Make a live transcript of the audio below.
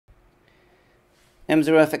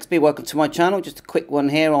M0FXB, welcome to my channel. Just a quick one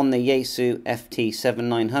here on the YAESU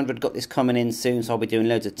FT-7900. Got this coming in soon, so I'll be doing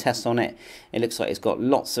loads of tests on it. It looks like it's got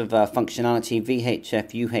lots of functionality.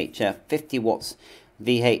 VHF-UHF, 50 watts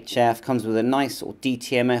VHF. Comes with a nice sort of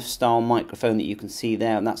DTMF style microphone that you can see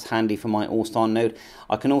there, and that's handy for my All-Star node.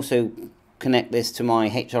 I can also connect this to my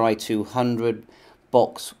HRI 200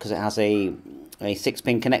 box because it has a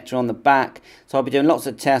 6-pin connector on the back. So I'll be doing lots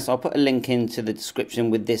of tests. I'll put a link into the description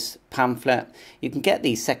with this pamphlet. You can get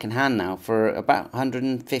these second hand now for about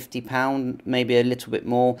 £150, maybe a little bit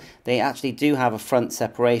more. They actually do have a front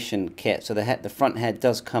separation kit, so the front head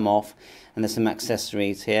does come off, and there's some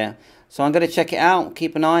accessories here. So I'm going to check it out,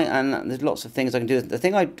 keep an eye, and there's lots of things I can do. The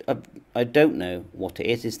thing I don't know what it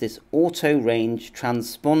is this auto range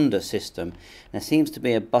transponder system. There seems to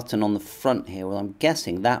be a button on the front here. Well, I'm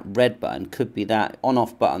guessing that red button could be that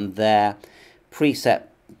on-off button there. Preset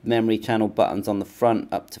memory channel buttons on the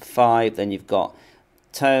front up to 5. Then you've got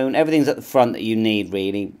tone. Everything's at the front that you need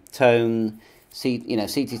really. Tone,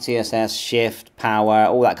 CTTSS, shift, power,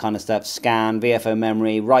 all that kind of stuff. Scan, VFO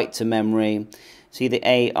memory, write to memory. See the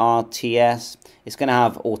ARTS, it's going to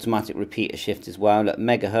have automatic repeater shift as well, look,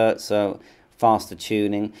 megahertz, so faster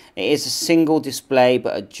tuning. It is a single display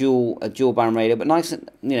but a dual band radio, but nice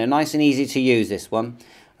and easy to use, this one.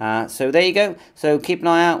 So there you go. So keep an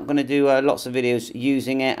eye out. I'm going to do lots of videos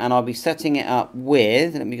using it, and I'll be setting it up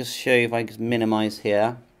with, let me just show you if I can minimize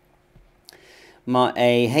here,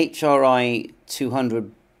 a HRI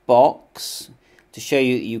 200 box, to show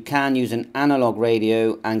you that you can use an analog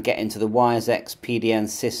radio and get into the YAESU PDN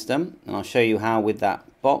system, and I'll show you how with that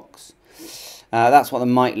box. That's what the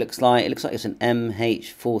mic looks like. It looks like it's an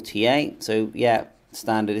MH48, so yeah,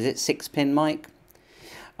 standard. Is it 6-pin mic?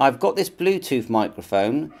 I've got this Bluetooth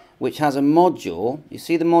microphone which has a module. You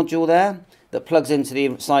see the module there that plugs into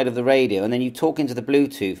the side of the radio, and then you talk into the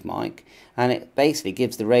Bluetooth mic, and it basically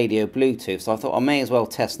gives the radio Bluetooth. So I thought I may as well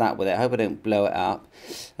test that with it. I hope I don't blow it up.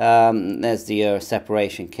 There's the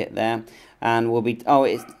separation kit there, and we'll be. I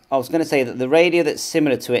was going to say that the radio that's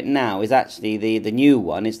similar to it now is actually the new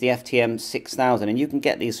one. It's the FT-7900, and you can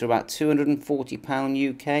get these for about £240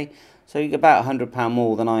 UK. So you get about £100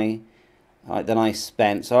 more than I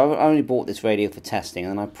spent. So I only bought this radio for testing,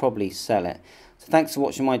 and I'll probably sell it. So thanks for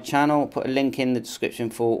watching my channel. I'll put a link in the description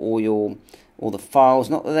for all the files.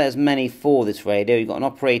 Not that there's many for this radio. You've got an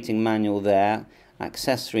operating manual there.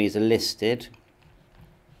 Accessories are listed.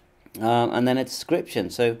 And then a description.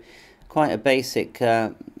 So quite a basic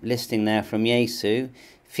listing there from YAESU.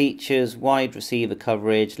 Features, wide receiver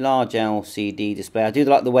coverage, large LCD display. I do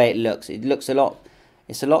like the way it looks. It looks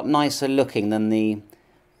it's a lot nicer looking than the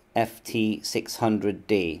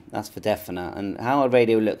FT-600D, that's for definite. And how a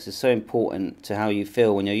radio looks is so important to how you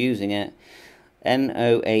feel when you're using it.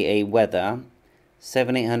 NOAA weather,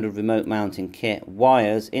 7800 remote mounting kit,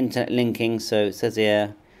 wires, internet linking, so it says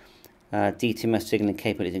here DTMS signaling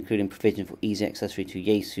capabilities including provision for easy accessory to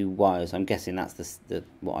YAESU wires. I'm guessing that's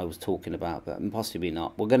what I was talking about, but possibly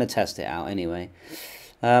not. We're going to test it out anyway.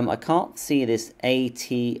 I can't see this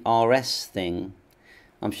ATRS thing.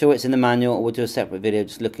 I'm sure it's in the manual. We'll do a separate video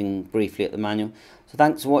just looking briefly at the manual. So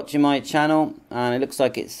thanks for watching my channel, and it looks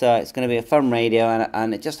like it's going to be a fun radio,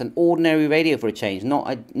 and it's just an ordinary radio for a change, not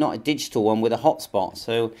a digital one with a hotspot.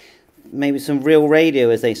 So maybe some real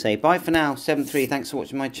radio, as they say. Bye for now, 7-3. Thanks for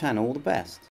watching my channel. All the best.